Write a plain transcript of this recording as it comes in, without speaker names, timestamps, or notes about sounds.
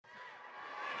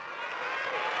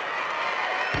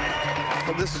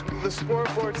The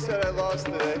scoreboard said I lost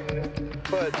today,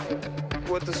 but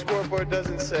what the scoreboard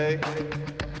doesn't say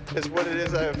is what it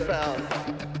is I have found.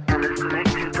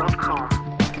 MSConnected.com.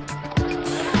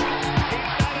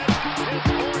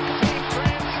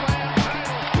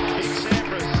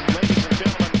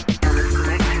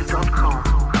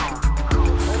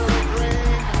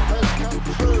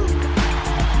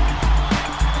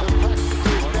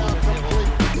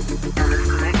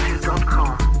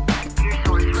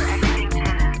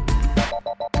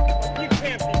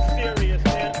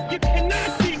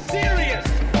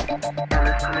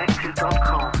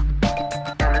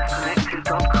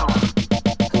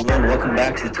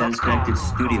 Back to the Tennis Connected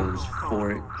Studios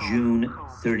for June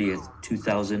 30th,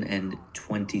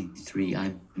 2023.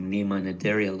 I'm Nima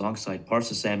Naderi alongside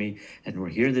Parsa Sami, and we're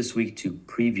here this week to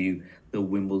preview the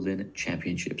Wimbledon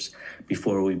Championships.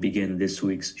 Before we begin this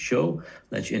week's show,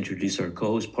 let's introduce our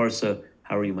co-host. Parsa,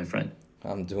 how are you, my friend?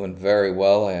 I'm doing very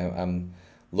well. I'm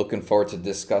looking forward to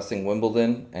discussing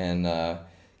Wimbledon and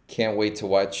can't wait to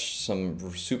watch some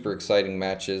super exciting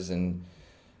matches and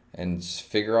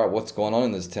figure out what's going on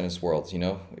in this tennis world. You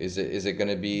know, is it going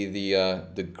to be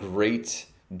the great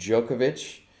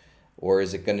Djokovic, or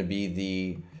is it going to be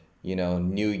the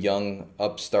new young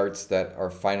upstarts that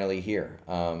are finally here?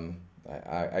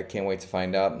 I can't wait to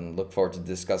find out and look forward to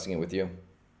discussing it with you.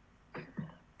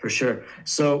 For sure.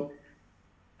 So,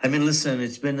 I mean, listen,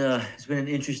 it's been an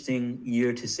interesting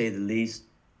year to say the least.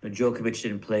 Djokovic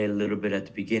didn't play a little bit at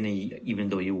the beginning, even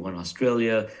though he won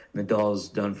Australia. Nadal's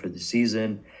done for the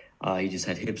season. He just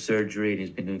had hip surgery, and he's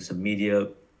been doing some media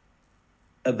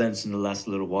events in the last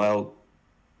little while.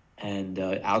 And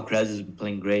Alcaraz has been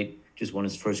playing great. Just won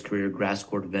his first career grass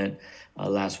court event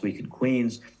last week in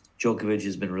Queens. Djokovic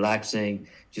has been relaxing.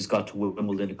 Just got to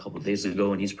Wimbledon a couple of days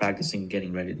ago, and he's practicing,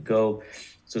 getting ready to go.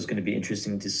 So it's going to be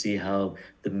interesting to see how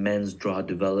the men's draw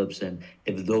develops and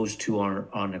if those two are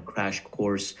on a crash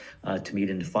course to meet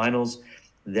in the finals.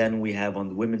 Then we have on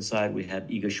the women's side, we have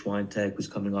Iga Swiatek, who's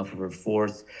coming off of her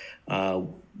fourth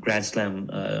Grand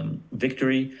Slam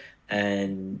victory.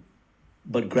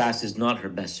 But grass is not her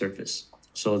best surface.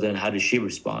 So then how does she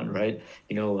respond, right?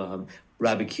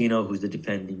 Raducanu, who's the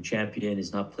defending champion,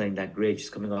 is not playing that great.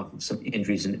 She's coming off of some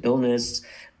injuries and illness.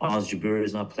 Ons Jabeur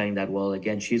is not playing that well.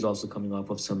 Again, she's also coming off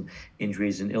of some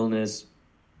injuries and illness.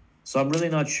 So I'm really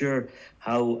not sure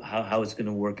how it's going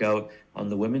to work out on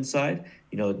the women's side.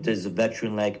 Does a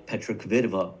veteran like Petra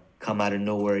Kvitova come out of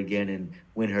nowhere again and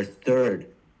win her third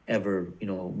ever,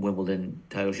 Wimbledon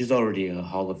title? She's already a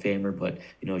Hall of Famer, but,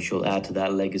 she'll add to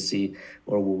that legacy.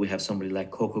 Or will we have somebody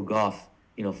like Coco Gauff,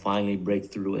 finally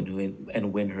break through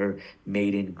and win her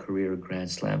maiden career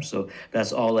Grand Slam? So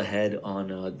that's all ahead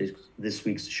on this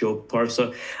week's show,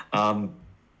 Parsa.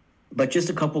 But just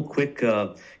a couple quick,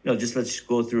 just let's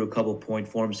go through a couple point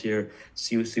forms here,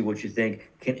 see what you think.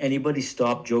 Can anybody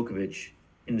stop Djokovic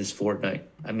in this fortnight?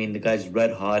 I mean, the guy's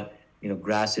red hot.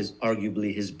 Grass is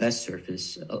arguably his best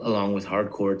surface, along with hard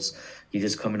courts. He's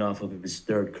just coming off of his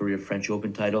third career French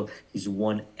Open title. He's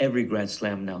won every Grand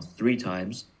Slam now 3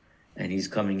 times. And he's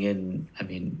coming in, I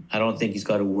mean, I don't think he's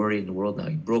got a worry in the world now.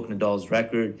 He broke Nadal's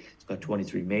record. He's got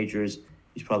 23 majors.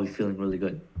 He's probably feeling really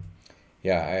good.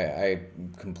 Yeah, I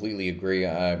completely agree.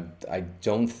 I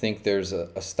don't think there's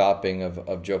a stopping of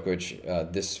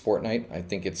Djokovic this fortnight. I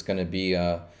think it's going to be,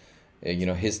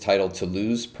 his title to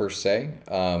lose per se.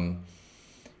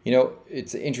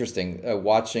 It's interesting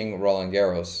watching Roland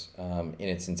Garros in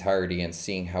its entirety and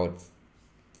seeing how it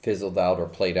fizzled out or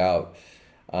played out.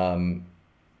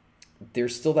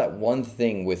 There's still that one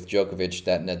thing with Djokovic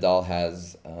that Nadal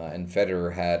has and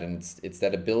Federer had, and it's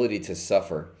that ability to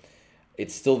suffer.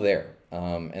 It's still there.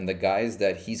 And the guys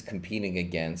that he's competing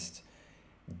against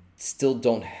still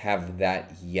don't have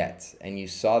that yet. And you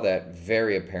saw that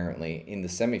very apparently in the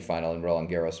semifinal in Roland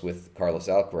Garros with Carlos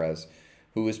Alcaraz,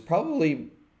 who is probably,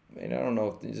 and I don't know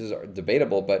if this is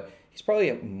debatable, but he's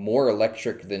probably more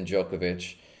electric than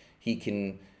Djokovic. He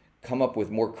can come up with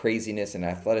more craziness and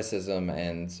athleticism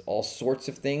and all sorts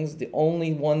of things. The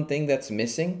only one thing that's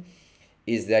missing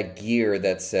is that gear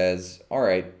that says, all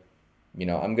right, I'm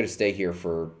going to stay here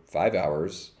for 5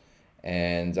 hours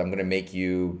and I'm going to make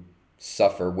you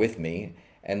suffer with me.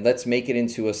 And let's make it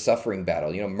into a suffering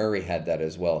battle. Murray had that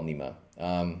as well, Nima.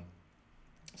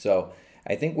 So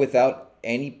I think without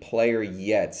any player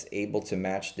yet able to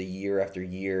match the year after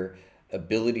year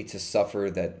ability to suffer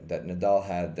that Nadal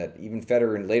had, that even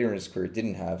Federer later in his career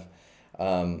didn't have,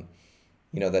 that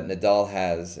Nadal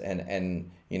has,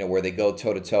 and where they go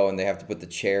toe to toe and they have to put the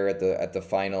chair at the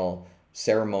final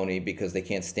ceremony because they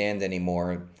can't stand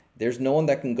anymore. There's no one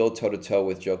that can go toe to toe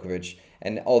with Djokovic,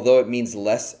 and although it means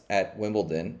less at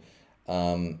Wimbledon,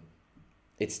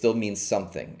 it still means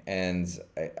something. And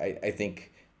I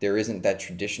think there isn't that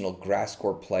traditional grass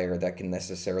court player that can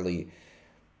necessarily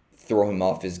throw him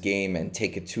off his game and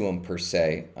take it to him per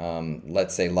se.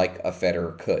 Let's say like a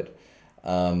Federer could,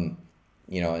 um,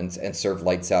 and serve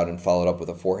lights out and follow it up with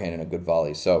a forehand and a good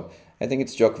volley. So I think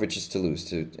it's Djokovic's to lose,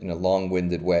 to in a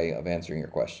long-winded way of answering your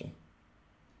question.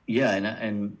 Yeah,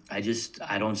 and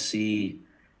I don't see.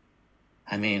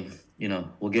 I mean,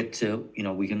 we'll get to,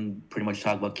 we can pretty much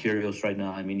talk about Kyrgios right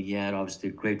now. I mean, he had obviously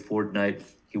a great fortnight.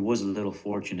 He was a little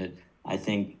fortunate. I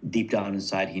think deep down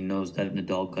inside, he knows that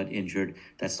Nadal got injured.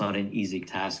 That's not an easy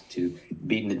task to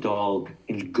beat Nadal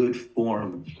in good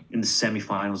form in the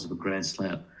semifinals of a Grand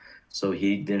Slam. So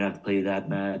he didn't have to play that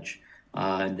match.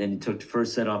 And then he took the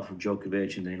first set off of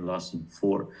Djokovic, and then he lost in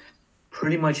four.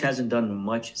 Pretty much hasn't done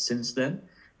much since then.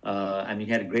 I mean,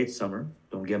 he had a great summer.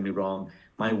 Don't get me wrong.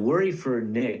 My worry for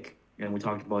Nick, and we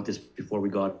talked about this before we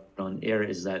got on air,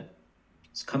 is that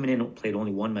he's coming in, played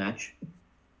only one match,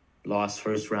 lost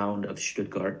first round of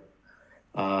Stuttgart.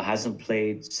 Hasn't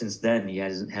played since then. He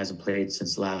hasn't played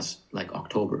since last like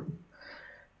October.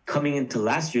 Coming into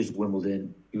last year's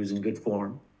Wimbledon, he was in good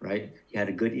form, right? He had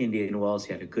a good Indian Wells,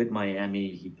 he had a good Miami,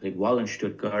 he played well in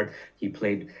Stuttgart, he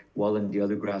played well in the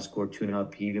other grass court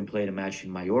tune-up, he even played a match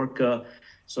in Mallorca.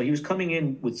 So he was coming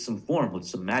in with some form, with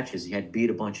some matches. He had beat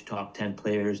a bunch of top 10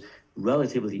 players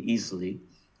relatively easily.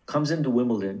 Comes into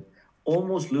Wimbledon,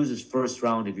 almost loses first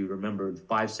round, if you remember,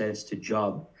 5 sets to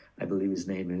Job, I believe his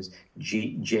name is,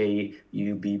 Jubb.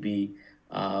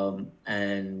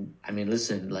 And I mean,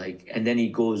 listen, and then he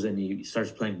goes and he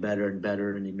starts playing better and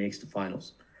better and he makes the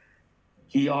finals.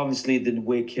 He obviously, the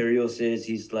way Kyrgios is,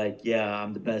 he's like, yeah,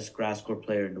 I'm the best grass court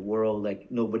player in the world. Like,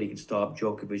 nobody can stop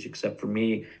Djokovic except for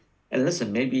me. And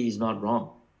listen, maybe he's not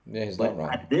wrong. Yeah, he's But not wrong.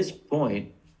 at this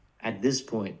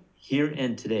point, here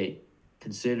and today,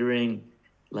 considering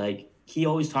he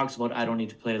always talks about, I don't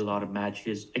need to play a lot of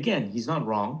matches. Again, he's not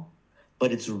wrong,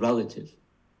 but it's relative.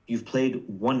 You've played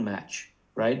one match,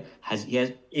 right?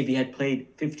 If he had played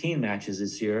 15 matches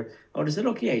this year, I would have said,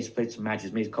 okay, yeah, he's played some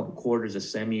matches, made a couple quarters of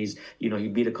semis, he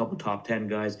beat a couple top 10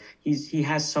 guys. He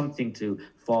has something to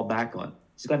fall back on.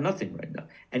 He's got nothing right now.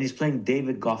 And he's playing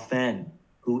David Goffin,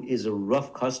 who is a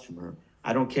rough customer.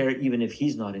 I don't care even if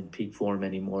he's not in peak form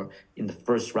anymore. In the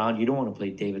first round, you don't want to play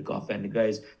David Goffin. The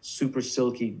guy's super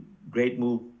silky, great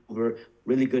mover,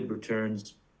 really good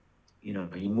returns. He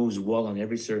moves well on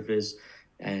every surface.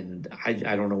 And I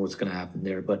don't know what's going to happen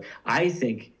there. But I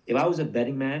think if I was a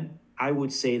betting man, I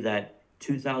would say that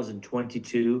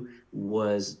 2022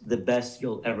 was the best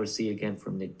you'll ever see again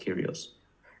from Nick Kyrgios.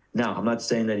 Now, I'm not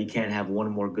saying that he can't have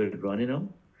one more good run in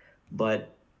him,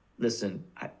 but listen,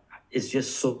 it's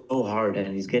just so hard,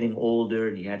 and he's getting older,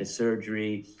 and he had a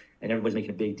surgery, and everybody's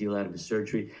making a big deal out of his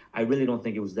surgery. I really don't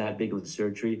think it was that big of a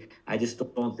surgery. I just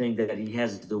don't think that he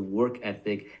has the work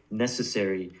ethic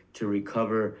necessary to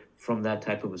recover from that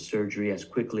type of a surgery as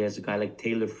quickly as a guy like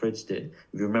Taylor Fritz did.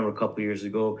 If you remember a couple of years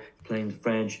ago, playing the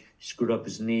French, he screwed up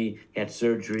his knee, he had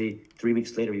surgery. 3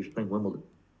 weeks later, he was playing Wimbledon.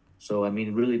 So, I mean,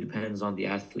 it really depends on the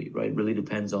athlete, right? It really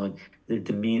depends on the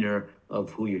demeanor of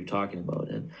who you're talking about.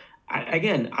 And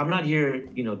again, I'm not here,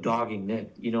 dogging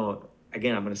Nick.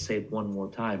 Again, I'm going to say it one more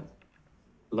time.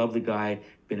 Love the guy,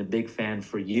 been a big fan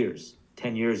for years.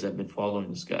 10 years I've been following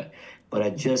this guy. But I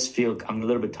just feel I'm a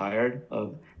little bit tired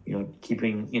of,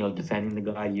 keeping, defending the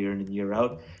guy year in and year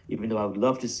out. Even though I would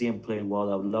love to see him play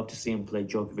well, I would love to see him play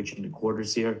Djokovic in the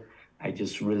quarters here. I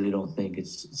just really don't think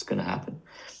it's going to happen.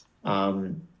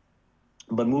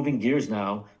 But moving gears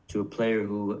now to a player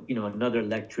who, another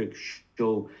electric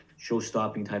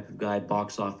show-stopping type of guy,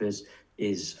 box office,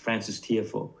 is Francis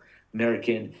Tiafoe,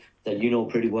 American that you know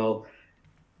pretty well.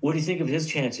 What do you think of his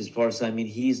chances, Barca? I mean,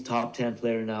 he's top 10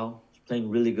 player now. He's playing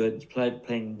really good. He's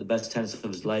playing the best tennis of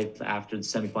his life after the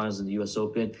semifinals in the U.S.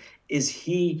 Open. Is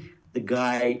he the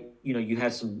guy, you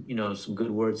had some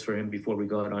good words for him before we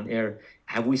got on air.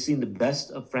 Have we seen the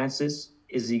best of Francis?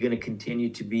 Is he going to continue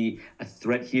to be a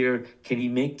threat here? Can he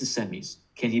make the semis?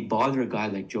 Can he bother a guy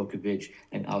like Djokovic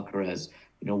and Alcaraz?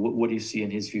 What do you see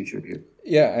in his future here?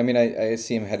 Yeah, I mean, I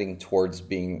see him heading towards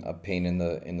being a pain in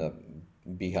the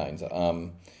behind,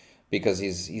 because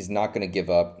he's not going to give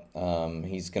up.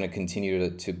 He's going to continue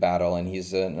to battle, and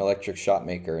he's an electric shot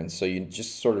maker, and so you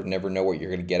just sort of never know what you're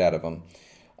going to get out of him.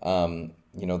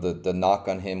 The knock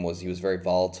on him was he was very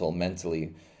volatile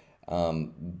mentally.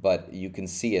 But you can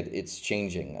see it's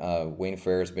changing. Wayne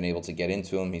Ferrer's been able to get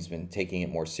into him. He's been taking it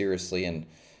more seriously, and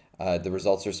the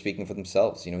results are speaking for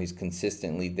themselves. He's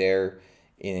consistently there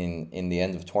in the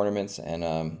end of tournaments, and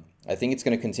I think it's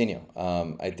going to continue.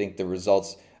 I think the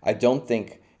results, I don't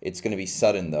think it's going to be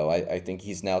sudden, though. I think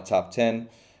he's now top 10.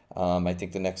 I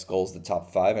think the next goal is the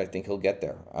top five. I think he'll get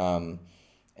there.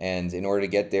 And in order to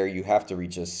get there, you have to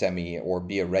reach a semi or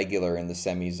be a regular in the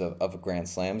semis of Grand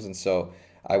Slams. And so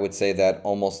I would say that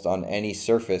almost on any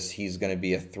surface, he's going to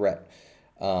be a threat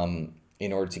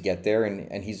in order to get there.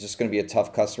 And he's just going to be a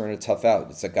tough customer and a tough out.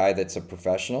 It's a guy that's a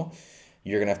professional.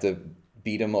 You're going to have to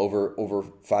beat him over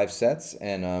 5 sets.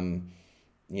 And,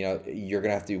 you're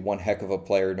going to have to be one heck of a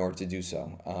player in order to do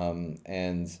so.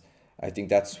 And I think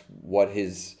that's what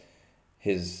his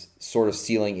sort of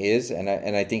ceiling is, and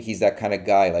I think he's that kind of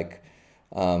guy. Like,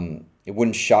 it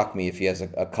wouldn't shock me if he has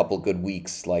a couple good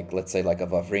weeks, like let's say like a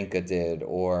Wawrinka did,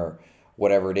 or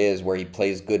whatever it is, where he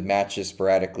plays good matches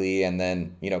sporadically, and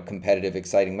then competitive,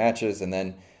 exciting matches, and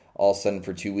then all of a sudden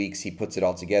for 2 weeks he puts it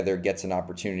all together, gets an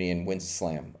opportunity, and wins a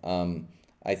slam.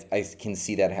 I can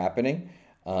see that happening.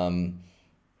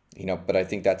 But I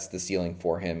think that's the ceiling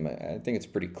for him. I think it's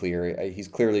pretty clear. He's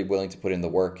clearly willing to put in the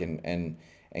work and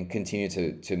continue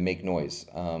to make noise.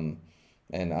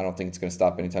 And I don't think it's going to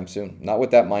stop anytime soon. Not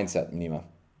with that mindset, Nima.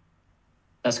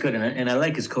 That's good, and I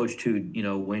like his coach too.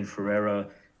 Wayne Ferreira,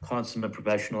 consummate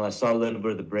professional. I saw a little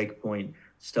bit of the breakpoint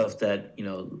stuff that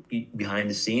behind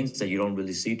the scenes that you don't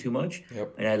really see too much.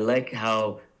 Yep. And I like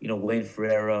how Wayne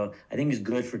Ferreira. I think he's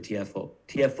good for TFO.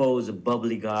 TFO is a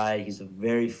bubbly guy. He's a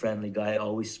very friendly guy,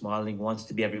 always smiling, wants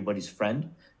to be everybody's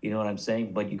friend. You know what I'm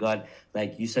saying? But you got,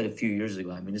 like you said a few years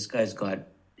ago. I mean, this guy's got.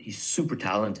 He's super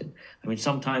talented. I mean,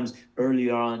 sometimes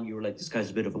early on you were like, this guy's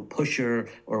a bit of a pusher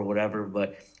or whatever.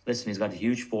 But listen, he's got a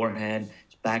huge forehand.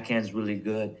 His backhand's really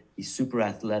good. He's super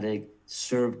athletic.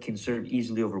 Can serve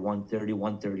easily over 130,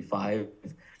 135.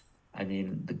 I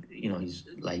mean, he's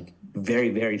like very,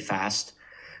 very fast.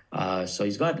 So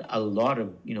he's got a lot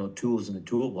of tools in the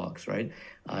toolbox, right?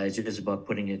 It's just about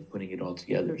putting it all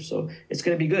together. So it's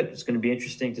going to be good. It's going to be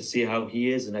interesting to see how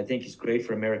he is, and I think he's great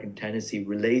for American tennis. He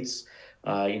relates,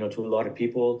 to a lot of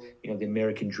people. The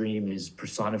American dream is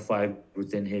personified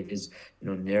within his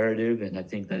narrative, and I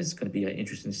think that it's going to be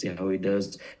interesting to see how he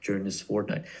does during this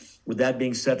fortnight. With that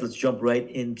being said, let's jump right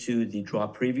into the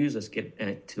draw previews. Let's get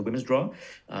to the women's draw.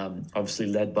 Obviously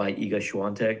led by Iga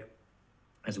Swiatek,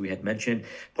 as we had mentioned.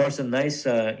 Parson, nice,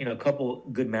 a couple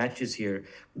good matches here.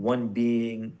 One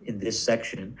being in this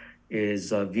section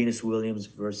is Venus Williams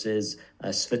versus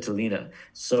Svitolina.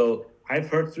 So I've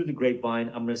heard through the grapevine,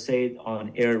 I'm going to say it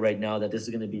on air right now, that this is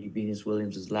going to be Venus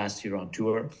Williams' last year on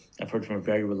tour. I've heard from a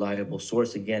very reliable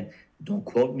source. Again, don't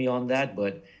quote me on that,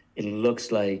 but it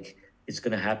looks like it's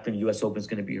going to happen. U.S. Open is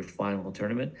going to be her final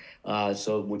tournament,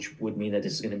 which would mean that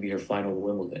this is going to be her final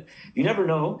Wimbledon. You never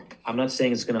know. I'm not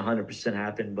saying it's going to 100%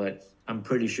 happen, but I'm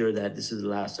pretty sure that this is the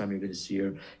last time you're going to see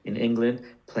her in England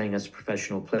playing as a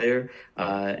professional player,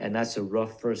 and that's a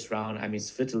rough first round. I mean,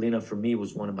 Svitolina, for me,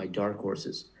 was one of my dark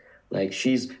horses. Like,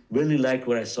 she's really liked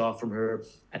what I saw from her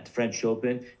at the French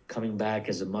Open, coming back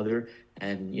as a mother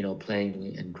and,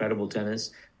 playing incredible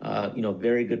tennis.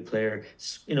 Very good player.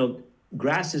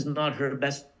 Grass is not her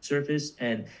best surface,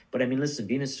 but I mean, listen,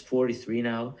 Venus is 43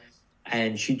 now,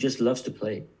 and she just loves to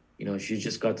play. She's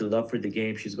just got the love for the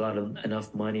game. She's got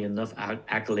enough money, enough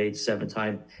accolades,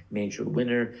 7-time major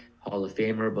winner, Hall of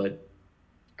Famer, but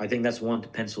I think that's one to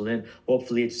pencil in.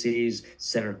 Hopefully it sees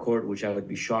center court, which I would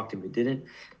be shocked if it didn't.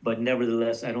 But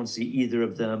nevertheless, I don't see either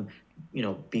of them,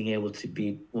 being able to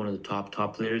be one of the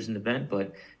top players in the event,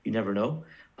 but you never know.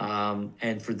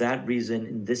 And for that reason,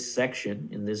 in this section,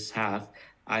 in this half,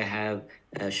 I have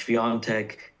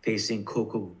Swiatek facing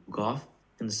Coco Gauff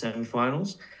in the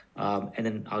semifinals. And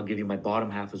then I'll give you my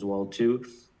bottom half as well, too.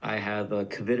 I have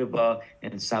Kvitova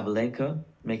and Sabalenka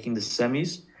making the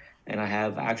semis. And I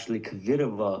have actually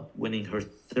Kvitova winning her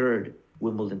third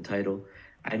Wimbledon title.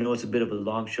 I know it's a bit of a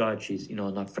long shot. She's,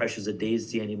 not fresh as a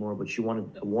daisy anymore, but she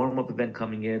won a warm-up event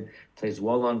coming in, plays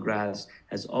well on grass,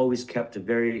 has always kept a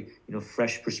very,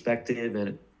 fresh perspective.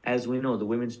 And as we know, the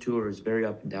women's tour is very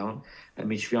up and down. I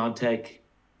mean, Swiatek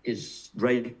is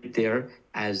right there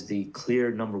as the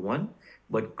clear number one,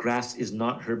 but grass is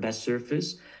not her best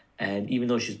surface. And even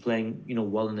though she's playing,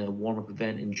 well in a warm-up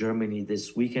event in Germany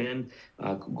this weekend,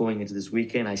 going into this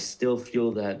weekend, I still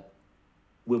feel that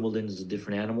Wimbledon is a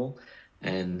different animal.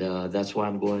 And that's why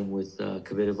I'm going with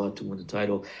Kvitova to win the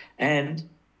title. And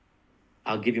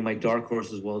I'll give you my dark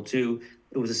horse as well, too.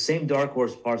 It was the same dark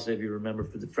horse, Parsa, if you remember,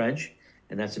 for the French.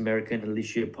 And that's American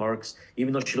Alicia Parks.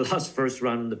 Even though she lost first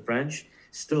round in the French,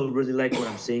 still really like what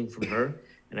I'm seeing from her.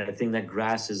 And I think that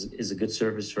grass is a good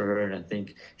surface for her, and I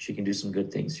think she can do some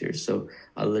good things here. So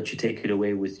I'll let you take it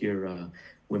away with your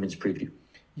women's preview.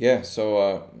 Yeah,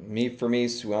 so for me,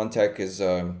 Swiatek is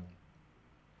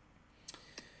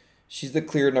she's the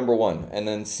clear number one. And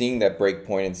then seeing that break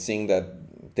point and seeing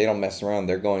that they don't mess around.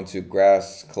 They're going to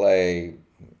grass, clay,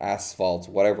 asphalt,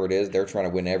 whatever it is. They're trying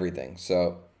to win everything.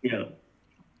 So Yeah.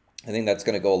 I think that's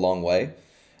going to go a long way.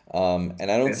 And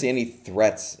I don't Okay. see any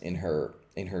threats in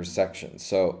her section.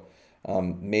 So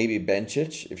maybe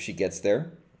Bencic if she gets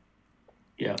there.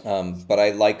 Yeah. But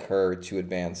I like her to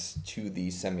advance to the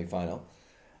semifinal,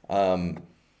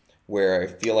 where I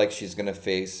feel like she's going to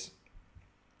face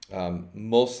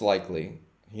most likely,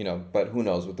 but who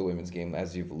knows with the women's game,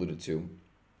 as you've alluded to.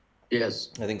 Yes.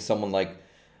 I think someone like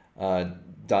uh,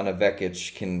 Donna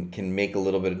Vekic can make a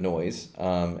little bit of noise,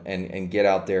 and get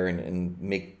out there and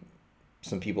make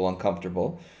some people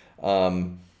uncomfortable.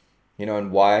 Um,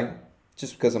 and why?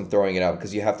 Just because I'm throwing it out,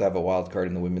 because you have to have a wild card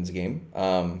in the women's game.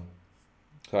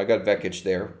 So I got Vekic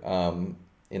there,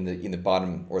 in the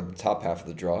bottom or the top half of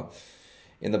the draw.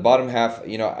 In the bottom half,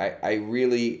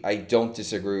 I don't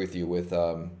disagree with you with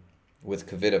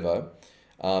Kvitova.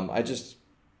 I just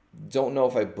don't know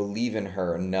if I believe in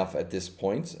her enough at this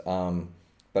point.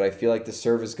 But I feel like the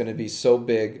serve is going to be so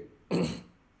big,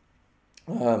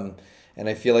 and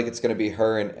I feel like it's going to be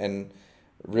her and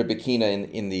Rybakina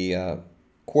in the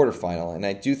quarterfinal, and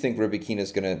I do think Rybakina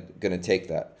is gonna take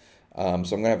that. So I'm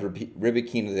gonna have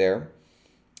Rybakina there,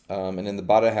 and in the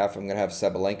bottom half I'm gonna have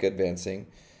Sabalenka advancing,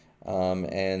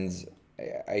 and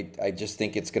I just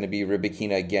think it's gonna be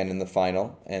Rybakina again in the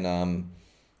final, and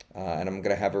I'm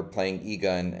gonna have her playing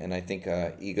Iga, and I think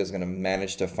Iga's gonna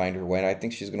manage to find her way, and I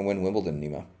think she's gonna win Wimbledon,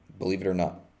 Nima. Believe it or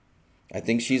not. I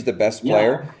think she's the best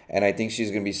player, Yeah. and I think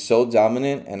she's going to be so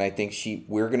dominant, and I think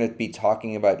we're going to be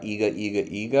talking about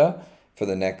Iga for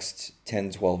the next 10,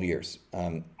 12 years.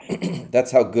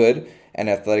 That's how good and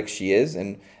athletic she is,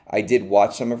 and I did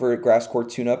watch some of her grass court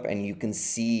tune-up, and you can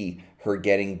see her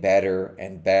getting better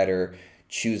and better,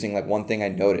 choosing, like one thing I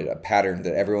noted, a pattern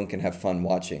that everyone can have fun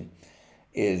watching,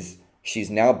 is she's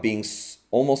now being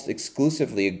almost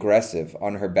exclusively aggressive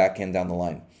on her backhand down the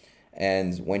line.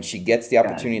 And when she gets the Yeah.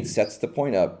 opportunity and sets the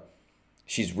point up,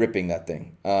 she's ripping that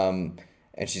thing.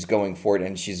 And she's going for it,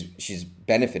 and she's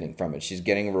benefiting from it. She's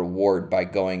getting a reward by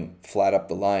going flat up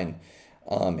the line.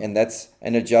 And that's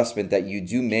an adjustment that you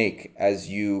do make as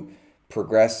you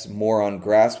progress more on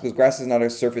grass, because grass is not a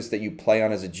surface that you play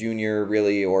on as a junior,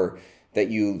 really, or that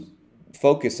you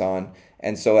focus on.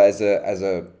 And so as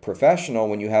a professional,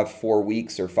 when you have 4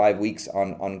 weeks or 5 weeks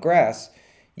on grass,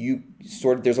 you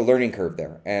sort of there's a learning curve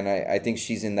there, and I think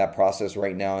she's in that process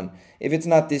right now. And if it's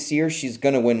not this year, she's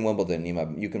gonna win Wimbledon,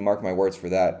 Nima. You can mark my words for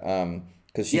that,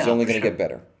 because she's Yeah, only for gonna get sure.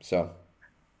 better. So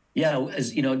Yeah,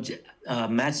 as you know,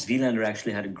 Mats Wielander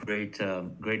actually had a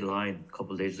great line a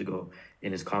couple of days ago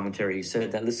in his commentary. He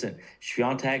said that, listen,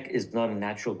 Swiatek is not a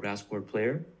natural grass court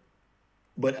player,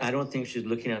 but I don't think she's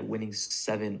looking at winning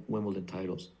 7 Wimbledon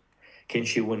titles. Can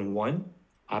she win one?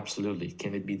 Absolutely.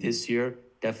 Can it be this year?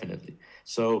 Definitely.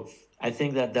 So I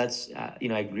think that's I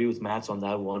agree with Mats on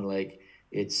that one. Like,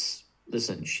 it's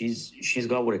listen, she's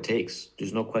got what it takes.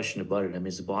 There's no question about it. I mean,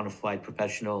 it's a bona fide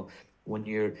professional. When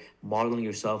you're modeling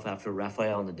yourself after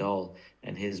Rafael Nadal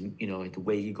and his, the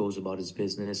way he goes about his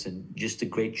business and just the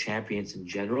great champions in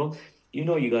general,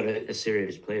 you got a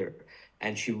serious player.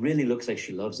 And she really looks like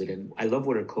she loves it. And I love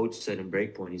what her coach said in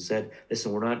Breakpoint. He said,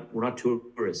 "Listen, we're not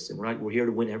tourists, and we're here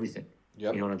to win everything." You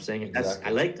know yep, what I'm saying? And I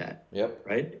exactly. like that, Yep.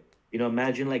 right?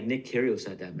 Imagine like Nick Kyrgios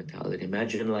had that mentality.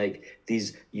 Imagine like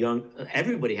these young,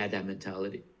 everybody had that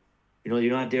mentality.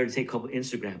 You're not there to take a couple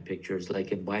Instagram pictures,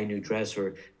 like, and buy a new dress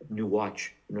or a new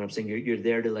watch. You know what I'm saying? You're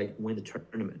there to like win the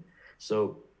tournament.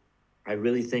 So I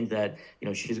really think that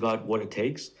she's got what it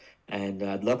takes, and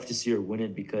I'd love to see her win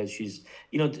it because she's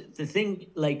the thing,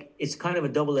 like, it's kind of a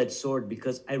double-edged sword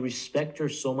because I respect her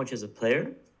so much as a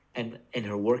player and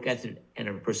her work ethic and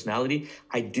her personality.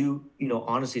 I do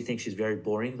honestly think she's very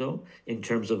boring though in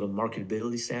terms of a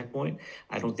marketability standpoint.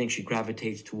 I don't think she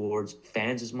gravitates towards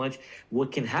fans as much.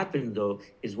 What can happen though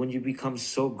is when you become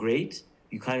so great,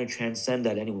 you kind of transcend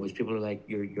that anyways. People are like,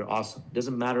 you're awesome. It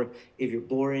doesn't matter if you're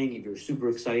boring, if you're super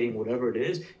exciting, whatever it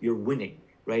is, you're winning,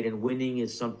 right? And winning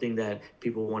is something that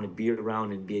people want to be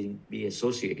around and be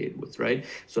associated with, right?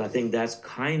 So I think that's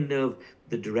kind of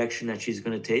the direction that she's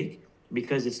going to take,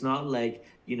 because it's not like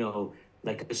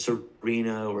like a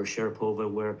Serena or a Sharapova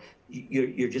where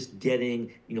you're just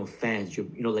getting fans.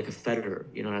 You're like a Federer.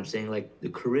 You know what I'm saying? Like, the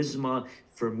charisma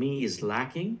for me is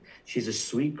lacking. She's a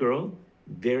sweet girl,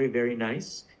 very very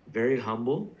nice, very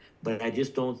humble, but I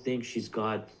just don't think she's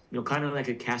got kind of like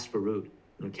a Casper Ruud.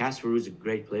 Casper Ruud's a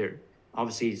great player.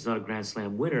 Obviously, he's not a Grand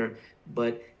Slam winner,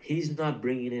 but he's not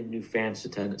bringing in new fans to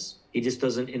tennis. He just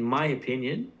doesn't, in my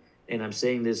opinion, and I'm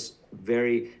saying this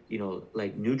very,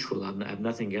 like neutral. I have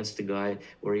nothing against the guy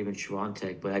or even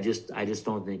Swiatek, but I just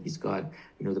don't think he's got,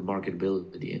 the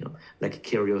marketability, like a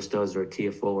Kyrgios does or a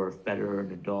TFO or a Federer,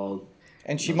 Nadal,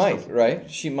 And she stuff might, like that.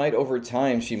 right? She might over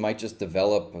time. She might just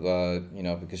develop,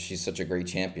 because she's such a great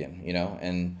champion,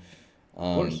 and Of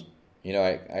um, course.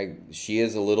 she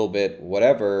is a little bit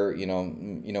whatever,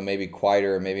 maybe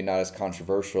quieter, maybe not as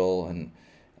controversial, and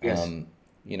Yes. um,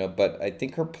 but I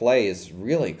think her play is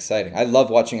really exciting. I love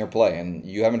watching her play, and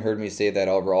you haven't heard me say that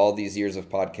over all these years of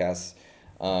podcasts.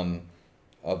 Um,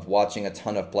 of watching a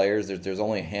ton of players. There's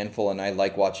only a handful, and I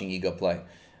like watching Iga play.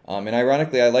 And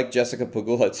ironically, I like Jessica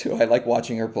Pegula too. I like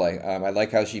watching her play. I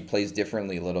like how she plays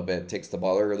differently a little bit. Takes the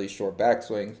ball early, short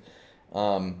backswings.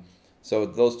 Um, so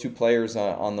those two players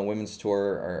on the women's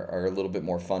tour are a little bit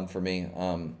more fun for me.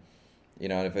 And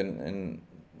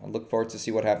I look forward to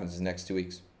see what happens in the next 2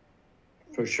 weeks.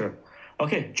 For sure.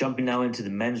 Okay, jumping now into the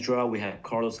men's draw, we have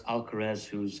Carlos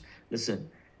Alcaraz, listen,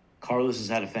 Carlos has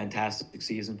had a fantastic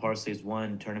season. Parsley has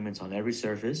won tournaments on every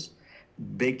surface,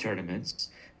 big tournaments,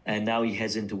 and now he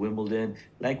heads into Wimbledon.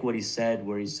 Like what he said,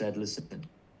 where he said, listen,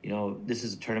 this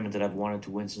is a tournament that I've wanted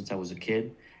to win since I was a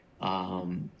kid.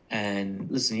 And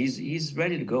listen, he's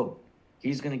ready to go.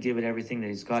 He's going to give it everything that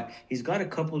he's got. He's got a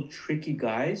couple tricky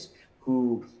guys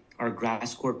who are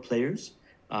grass court players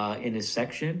in his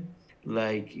section,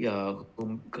 like a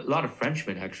lot of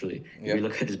Frenchmen actually. If you Yep.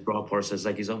 look at his broad parts, it's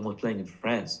like he's almost playing in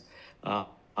France. Uh,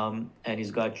 and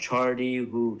he's got Chardy,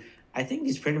 who I think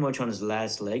he's pretty much on his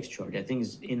last legs. Chardy, I think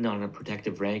he's in on a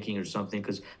protective ranking or something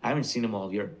because I haven't seen him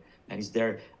all year, and he's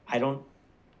there. I don't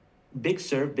big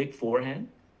serve, big forehand.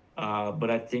 But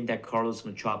I think that Carlos is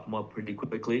going to chop him up pretty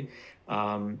quickly.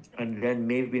 And then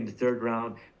maybe in the third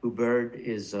round, Hubert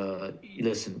is,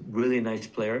 listen, really nice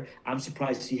player. I'm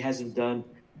surprised he hasn't done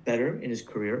better in his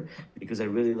career because I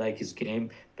really like his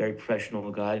game. Very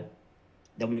professional guy.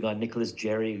 Then we got Nicholas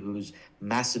Jerry, who's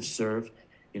massive serve,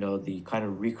 the kind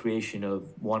of recreation of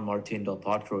Juan Martin Del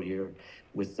Potro here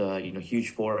with, huge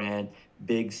forehand,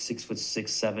 big 6'6",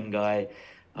 7 guy,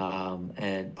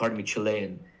 and pardon me,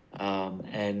 Chilean.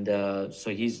 And so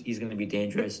he's going to be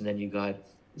dangerous. And then you got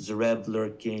Zverev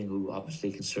lurking, who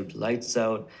obviously can serve the lights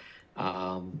out.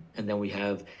 And then we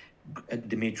have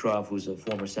Dimitrov, who's a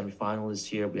former semifinalist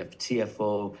here. We have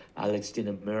TFO, Alex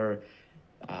Dinamur,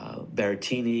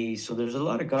 Berrettini. So there's a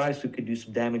lot of guys who could do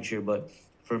some damage here. But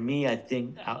for me, I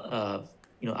think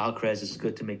Alcaraz is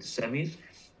good to make the semis,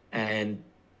 and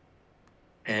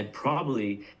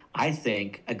probably I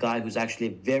think a guy who's actually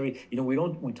a very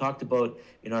we talked about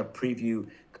in our preview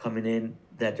coming in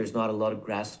that there's not a lot of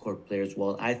grass court players.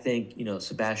 Well, I think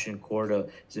Sebastian Corda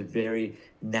is a very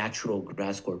natural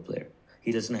grass court player.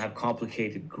 He doesn't have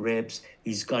complicated grips.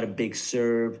 He's got a big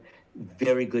serve,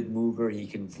 very good mover. He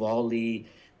can volley.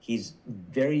 He's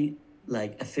very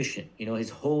like efficient. His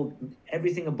whole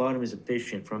everything about him is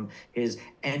efficient, from his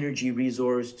energy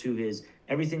resource to his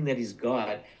everything that he's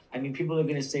got. I mean, people are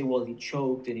going to say, well, he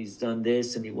choked and he's done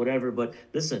this and he whatever. But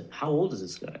listen, how old is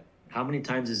this guy? How many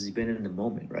times has he been in the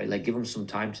moment, right? Like, give him some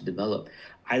time to develop.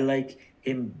 I like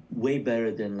him way better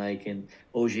than like in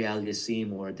Oje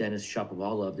Aliassim or Denis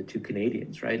Shapovalov, the two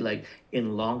Canadians, right? Like,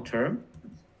 in long term,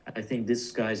 I think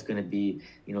this guy's going to be,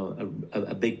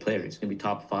 a big player. He's going to be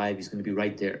top five. He's going to be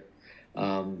right there.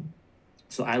 Um,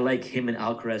 so I like him and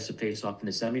Alcaraz to face off in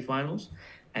the semifinals.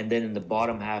 And then in the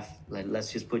bottom half, like,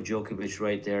 let's just put Djokovic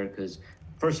right there because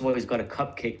first of all, he's got a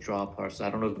cupcake draw part. So I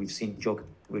don't know if we've seen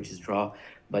Djokovic's draw,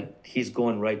 but he's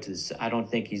going right to this. I don't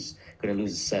think he's going to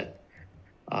lose a set.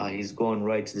 He's going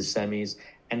right to the semis.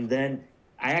 And then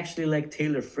I actually like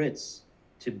Taylor Fritz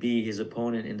to be his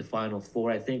opponent in the final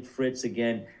four. I think Fritz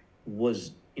again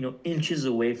was, inches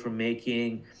away from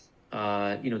making, the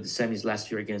semis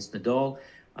last year against Nadal.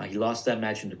 He lost that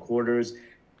match in the quarters.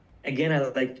 Again, I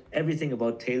like everything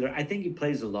about Taylor. I think he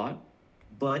plays a lot,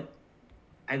 but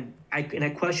I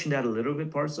question that a little bit,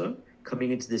 Parsa,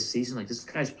 coming into this season. Like, this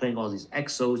guy's playing all these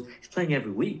exos. He's playing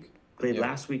every week. Played Yep.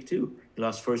 last week too. He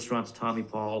lost first round to Tommy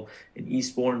Paul in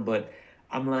Eastbourne, but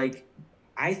I'm like,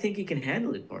 I think he can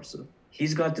handle it, Parsa.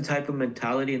 He's got the type of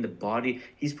mentality and the body.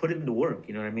 He's put in the work.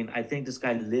 You know what I mean? I think this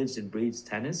guy lives and breathes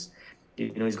tennis.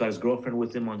 He's got his girlfriend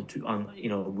with him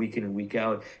week in and week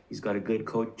out. He's got a good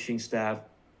coaching staff.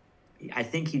 I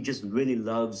think he just really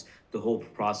loves the whole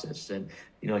process, and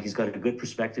he's got a good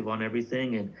perspective on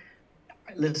everything. And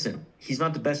listen, he's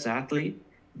not the best athlete,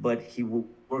 but he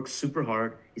works super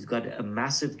hard. He's got a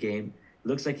massive game.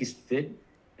 Looks like he's fit,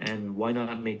 and why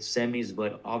not make semis?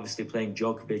 But obviously, playing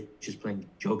Djokovic is playing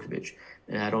Djokovic,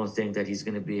 and I don't think that he's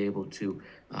going to be able to,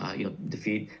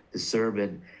 defeat the Serb.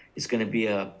 And it's going to be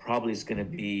an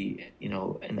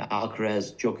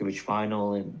Alcaraz Djokovic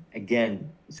final, and again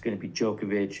it's going to be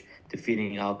Djokovic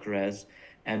defeating Alcaraz.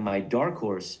 And my dark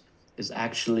horse is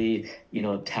actually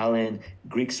Talon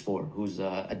Griekspoor, who's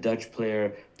a Dutch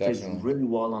player, plays Definitely. really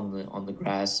well on the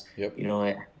grass. Yep.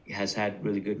 Has had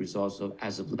really good results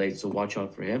as of late, so watch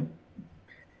out for him.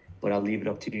 But I'll leave it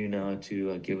up to you now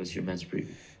to give us your men's preview.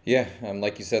 Yeah,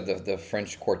 like you said, the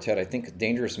French quartet. I think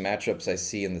dangerous matchups I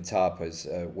see in the top is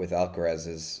with Alcaraz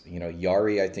is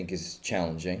Yari. I think is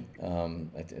challenging,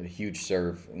 a huge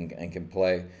serve and can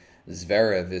play.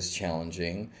 Zverev is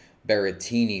challenging.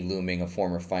 Berrettini, looming a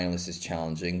former finalist, is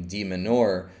challenging. De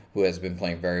Minaur, who has been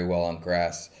playing very well on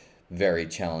grass, very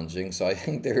challenging. So I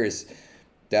think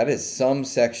that is some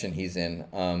section he's in.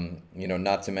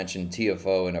 Not to mention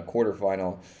TFO in a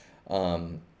quarterfinal.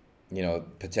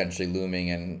 Potentially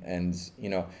looming and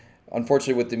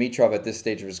unfortunately with Dimitrov at this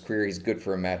stage of his career, he's good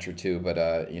for a match or two, but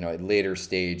at later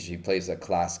stage, he plays a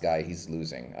class guy, he's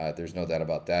losing. There's no doubt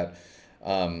about that.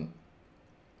 And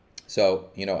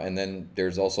then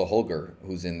there's also Holger,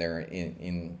 who's in there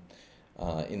in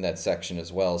that section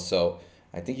as well. So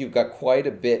I think you've got quite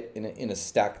a bit in a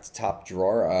stacked top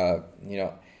drawer.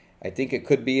 I think it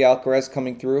could be Alcaraz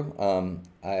coming through.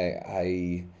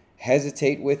 I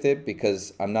hesitate with it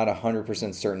because I'm not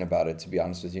 100% certain about it, to be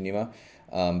honest with you, Nima.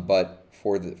 But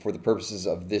for the purposes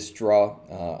of this draw,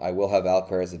 I will have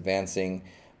Alcaraz advancing.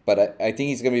 But I think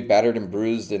he's going to be battered and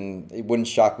bruised, and it wouldn't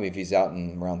shock me if he's out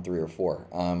in round 3 or 4.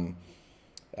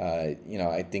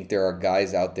 I think there are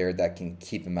guys out there that can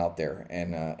keep him out there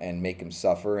and make him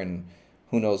suffer, and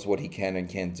who knows what he can and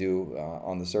can't do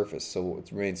on the surface. So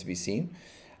it remains to be seen.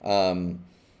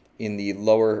 In the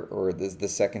lower or the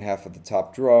second half of the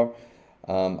top draw,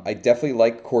 I definitely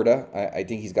like Korda. I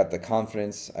think he's got the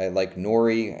confidence. I like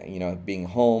Nori, being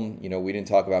home. We didn't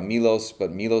talk about Milos,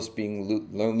 but Milos being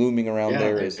looming around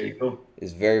there is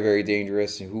very, very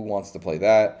dangerous. Who wants to play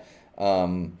that?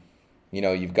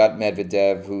 You've got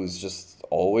Medvedev, who's just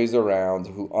always around,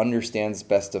 who understands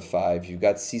best of 5. You've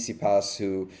got Tsitsipas,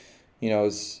 who, I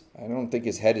don't think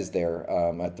his head is there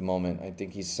at the moment. I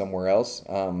think he's somewhere else.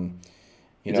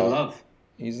 He's in love.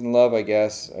 He's in love, I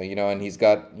guess. And he's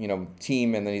got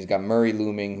team, and then he's got Murray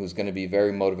looming, who's going to be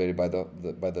very motivated by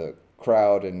the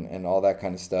crowd and all that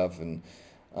kind of stuff. And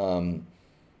I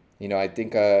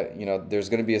think there's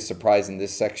going to be a surprise in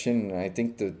this section. And I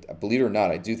think believe it or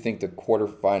not, I do think the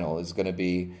quarterfinal is going to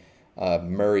be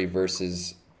Murray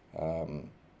versus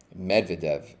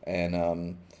Medvedev,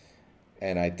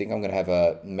 and I think I'm going to have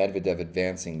a Medvedev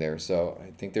advancing there. So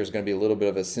I think there's going to be a little bit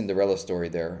of a Cinderella story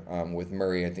there with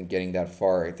Murray. I think getting that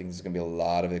far, I think there's going to be a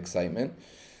lot of excitement.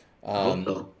 I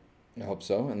hope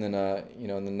so. And then,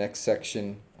 in the next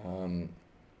section,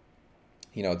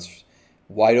 it's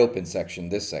wide open section,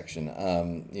 this section.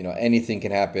 Anything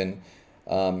can happen.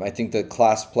 I think the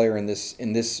class player in this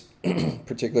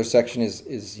particular section is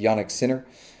Jannik Sinner.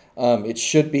 It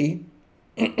should be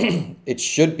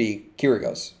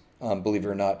Kyrgios. Believe it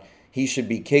or not, he should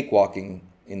be cakewalking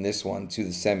in this one to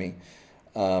the semi.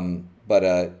 But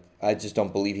I just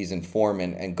don't believe he's in form,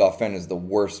 and Goffin is the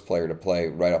worst player to play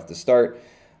right off the start.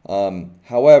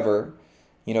 However,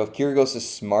 if Kyrgios is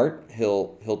smart,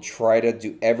 he'll try to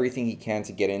do everything he can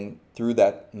to get in through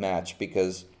that match,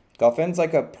 because Goffin's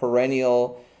like a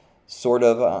perennial sort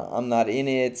of, I'm not in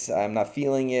it, I'm not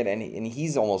feeling it, and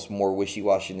he's almost more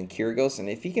wishy-washy than Kyrgios. And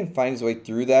if he can find his way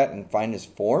through that and find his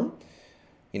form,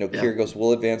 Kyrgios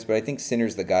will advance, but I think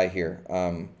Sinner's the guy here.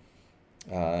 And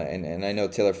I know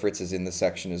Taylor Fritz is in the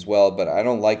section as well, but I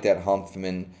don't like that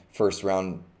Hanfmann first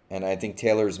round, and I think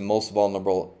Taylor's most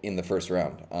vulnerable in the first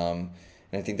round. And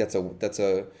I think that's a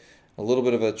little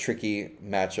bit of a tricky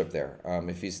matchup there.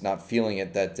 If he's not feeling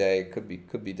it that day, it could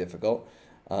be difficult.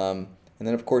 And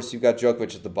then of course you've got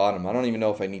Djokovic at the bottom. I don't even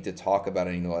know if I need to talk about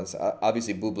anyone else.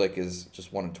 Obviously Bublik has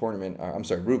just won a tournament.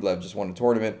 Rublev just won a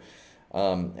tournament.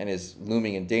 And is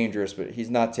looming and dangerous, but he's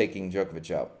not taking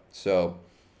Djokovic out. So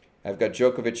I've got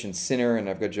Djokovic and Sinner, and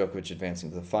I've got Djokovic advancing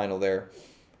to the final there.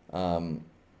 And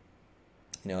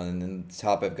then the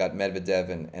top I've got Medvedev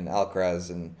and Alcaraz,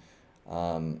 and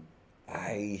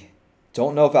I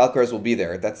don't know if Alcaraz will be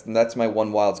there. That's my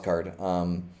one wild card.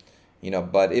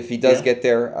 But if he does get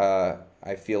there,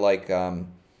 I feel like I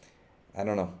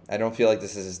don't know. I don't feel like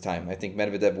this is his time. I think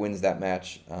Medvedev wins that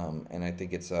match, and I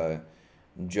think it's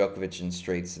Djokovic in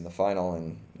straights in the final,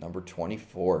 and number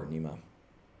 24, Nima.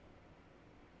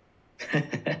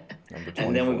 Number 24.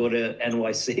 And then we go to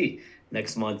NYC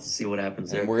next month to see what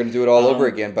happens there. And we're going to do it all over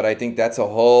again, but I think that's a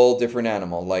whole different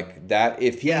animal. Like that,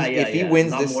 if he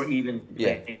wins this, more even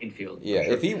playing field. Yeah,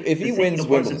 sure. if he wins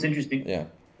Wimbledon, it's interesting. Yeah.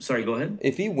 Sorry, go ahead.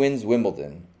 If he wins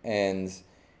Wimbledon, and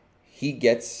he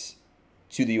gets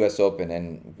to the U.S. Open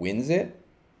and wins it,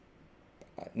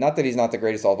 not that he's not the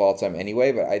greatest of all time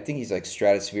anyway, but I think he's like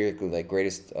stratospherically like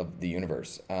greatest of the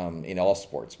universe in all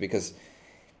sports, because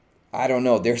I don't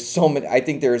know. There's so many. I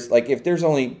think there's like, if there's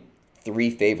only three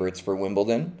favorites for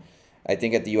Wimbledon, I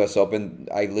think at the U.S. Open,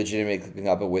 I legitimately could come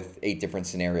up with 8 different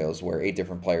scenarios where 8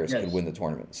 different players could Yes. win the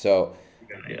tournament. So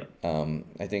Yeah.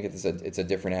 I think it's a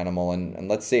different animal, and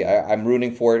let's see. I'm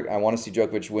rooting for it. I want to see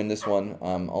Djokovic win this one,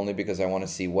 only because I want to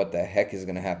see what the heck is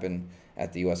going to happen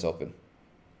at the U.S. Open.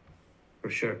 For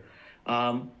sure.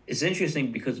 It's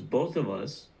interesting because both of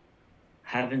us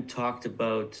haven't talked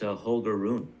about Holger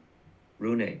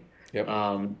Rune. Yep.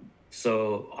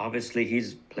 So obviously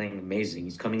he's playing amazing.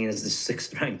 He's coming in as the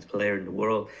 6th ranked player in the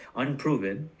world,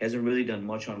 unproven. Hasn't really done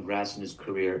much on grass in his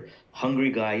career.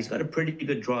 Hungry guy. He's got a pretty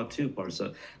good draw too,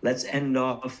 Parsa. Let's end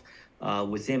off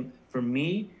with him. For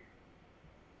me,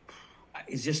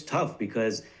 it's just tough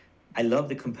because I love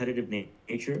the competitive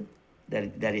nature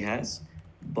that he has,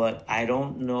 but I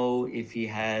don't know if he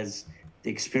has the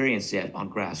experience yet on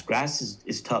grass. Grass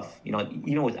is tough.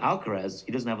 Even with Alcaraz,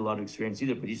 he doesn't have a lot of experience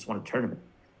either, but he just won a tournament.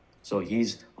 So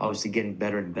he's obviously getting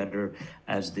better and better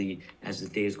as the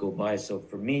days go by. So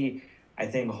for me, I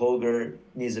think Holger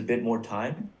needs a bit more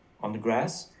time on the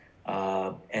grass.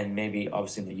 And maybe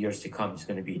obviously in the years to come, he's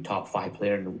going to be top 5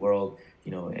 player in the world,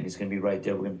 and he's going to be right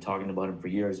there. We're going to be talking about him for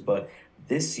years. But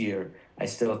this year, I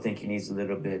still think he needs a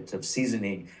little bit of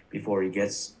seasoning before he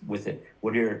gets with it.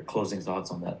 What are your closing thoughts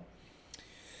on that?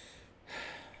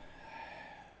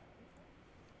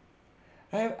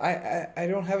 I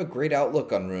don't have a great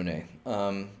outlook on Rune.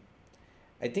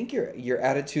 I think your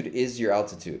attitude is your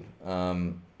altitude,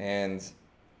 and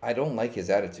I don't like his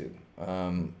attitude.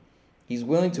 He's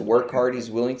willing to work hard.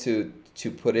 He's willing to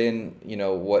put in,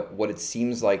 what it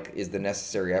seems like is the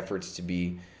necessary efforts to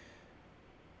be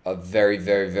a very,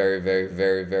 very, very, very,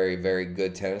 very, very, very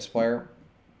good tennis player.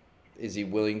 Is he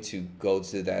willing to go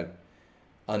to that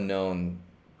unknown,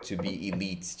 to be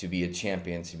elite, to be a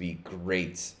champion, to be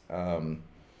great? I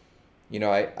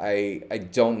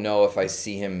don't know if I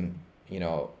see him,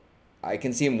 I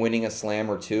can see him winning a slam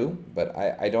or two, but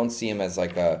I don't see him as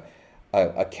like a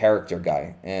character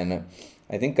guy. And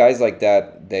I think guys like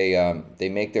that, they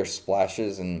make their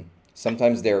splashes, and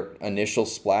sometimes their initial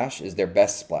splash is their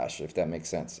best splash, if that makes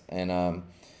sense. And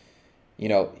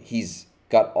he's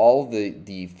got all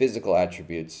the physical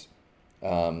attributes.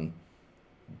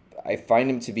 I find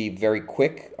him to be very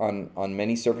quick on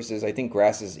many surfaces. I think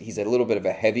he's a little bit of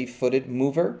a heavy-footed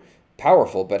mover,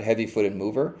 powerful but heavy-footed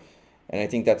mover. And I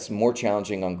think that's more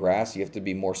challenging on grass. You have to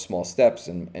be more small steps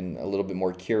and a little bit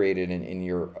more curated in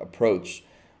your approach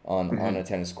on a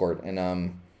tennis court. And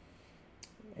I'm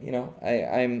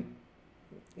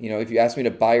if you ask me to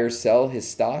buy or sell his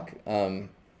stock, I'm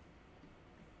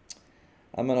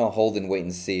going to hold and wait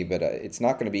and see, but it's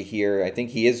not going to be here. I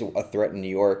think he is a threat in New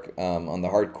York on the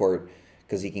hard court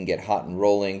because he can get hot and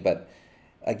rolling. But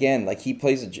again, like he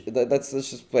plays, let's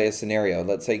just play a scenario.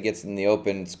 Let's say he gets in the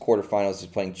Open, it's quarterfinals, he's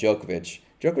playing Djokovic.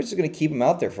 Djokovic is going to keep him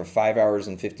out there for 5 hours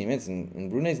and 15 minutes, and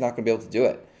Brune's not going to be able to do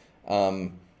it.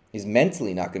 He's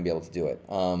mentally not going to be able to do it.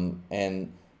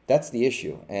 And that's the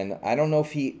issue. And I don't know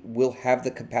if he will have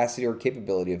the capacity or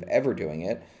capability of ever doing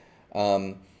it.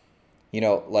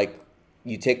 Like,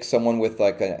 you take someone with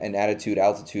like an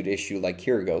altitude issue like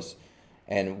Kyrgios,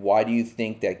 and why do you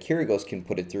think that Kyrgios can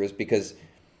put it through? Is because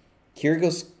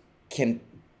Kyrgios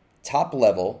top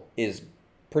level is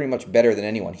pretty much better than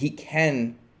anyone. He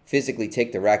can physically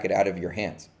take the racket out of your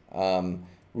hands.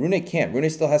 Rune can't. Rune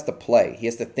still has to play. He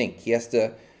has to think. He has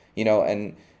to,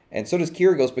 and so does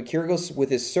Kyrgios. But Kyrgios with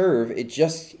his serve,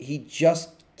 he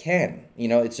just can.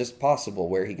 It's just possible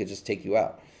where he could just take you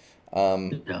out.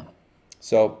 Yeah.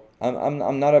 So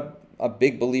I'm not a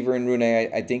big believer in Rune.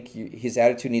 I think his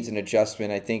attitude needs an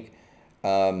adjustment. I think,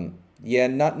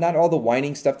 not all the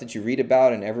whining stuff that you read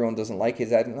about and everyone doesn't like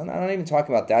his attitude. I'm not even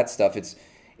talking about that stuff.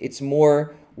 It's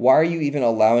more, why are you even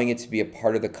allowing it to be a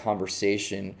part of the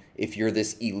conversation if you're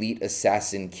this elite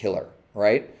assassin killer,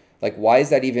 right? Like, why is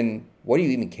that even, what do you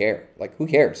even care? Like, who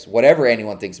cares? Whatever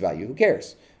anyone thinks about you, who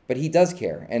cares? But he does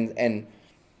care. And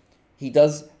he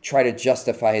does try to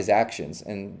justify his actions,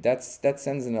 and that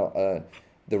sends the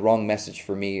wrong message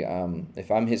for me.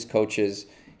 If I'm his coaches,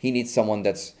 he needs someone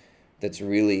that's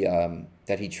really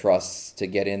that he trusts to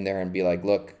get in there and be like,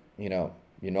 look, you're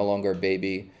no longer a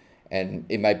baby, and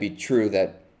it might be true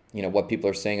that what people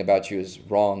are saying about you is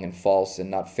wrong and false and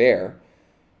not fair,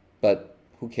 but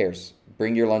who cares?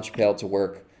 Bring your lunch pail to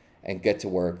work and get to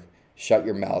work. Shut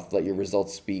your mouth, let your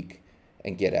results speak,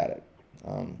 and get at it.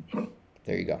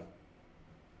 There you go.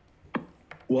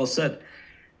 Well said.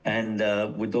 And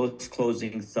with those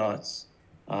closing thoughts,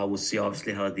 we'll see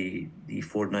obviously how the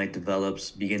fortnight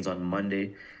develops. Begins on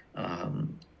Monday,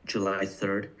 July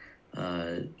 3rd.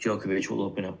 Djokovic will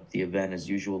open up the event as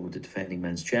usual with the defending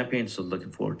men's champion. So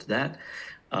looking forward to that.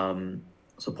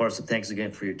 So Parsa, thanks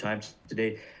again for your time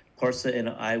today. Parsa and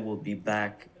I will be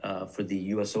back for the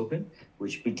U.S. Open,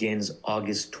 which begins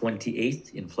August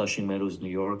 28th in Flushing Meadows, New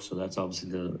York. So that's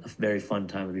obviously a very fun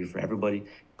time of year for everybody,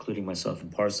 including myself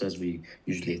and Parsa, as we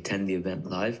usually attend the event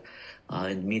live.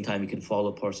 In the meantime, you can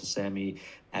follow Parsa Sammy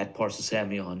at Parsa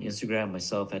Sammy on Instagram,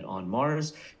 myself at On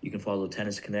Mars. You can follow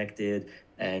Tennis Connected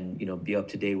and be up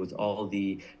to date with all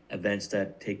the events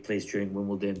that take place during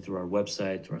Wimbledon through our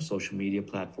website, through our social media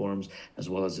platforms, as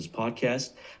well as this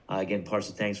podcast. Again,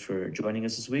 Parsa, thanks for joining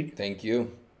us this week. Thank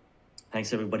you.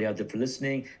 Thanks everybody out there for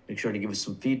listening. Make sure to give us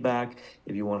some feedback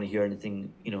if you want to hear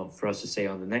anything, for us to say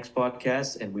on the next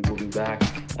podcast. And we will be back,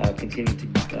 continuing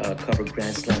to cover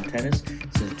Grand Slam tennis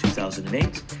since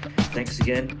 2008. Thanks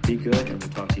again. Be good, and we'll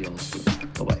talk to you all soon.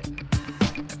 Bye-bye.